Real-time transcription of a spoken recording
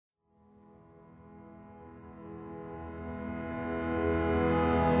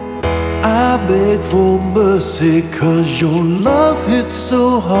beg for mercy, 'cause your love hits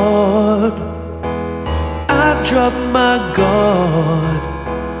so hard. I drop my guard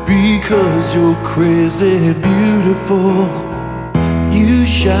because you're crazy beautiful. You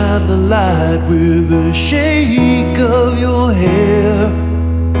shine the light with a shake of your hair.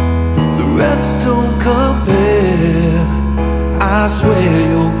 The rest don't compare. I swear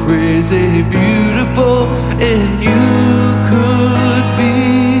you're crazy beautiful, and you could be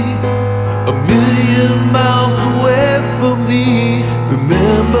a million miles away from me.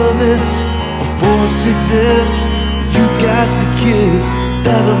 Remember this, before success, you got the kiss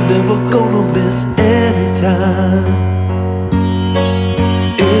that I'm never gonna miss anytime.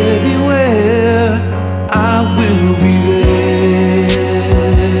 Anywhere, I will be there.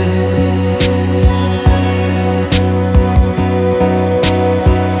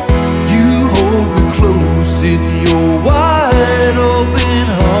 You hold me close in your wide open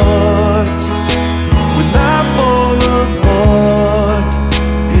heart when I fall apart,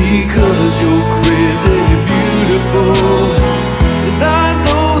 because you're crazy beautiful. And I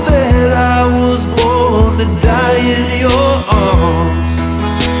know that I was born to die in your arms,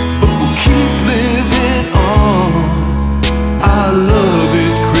 but we'll keep living on. Our love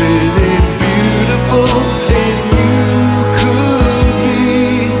is crazy beautiful, and you could be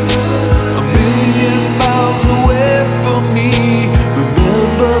a million miles away from me.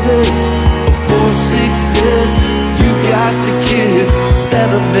 Remember this, before success, you got the kiss that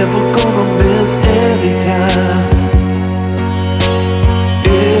I'm never gonna miss anytime.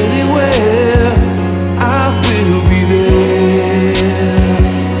 Anywhere, I will be there.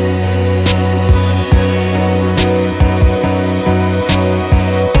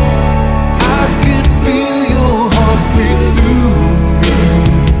 I can feel your heartbeat through me,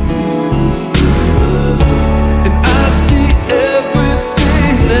 and I see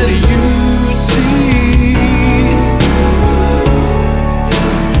everything that you see.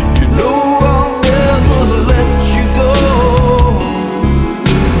 You know I'll never let you go,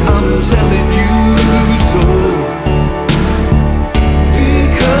 I'm telling you so,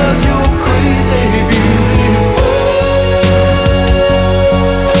 because you're crazy beautiful.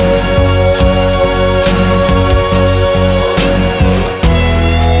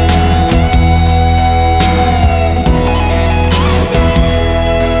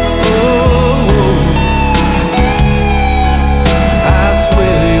 Oh, I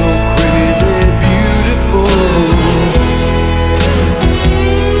swear you're crazy beautiful.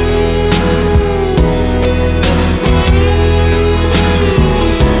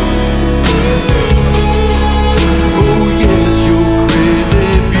 Oh yes, you're crazy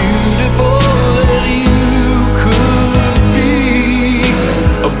beautiful, and you could be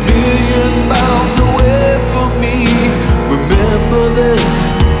a million miles away from me. Remember this,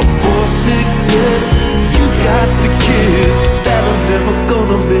 before success, you got the kiss that I'm never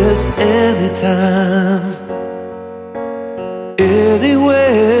gonna miss anytime.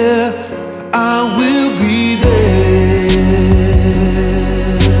 Anywhere,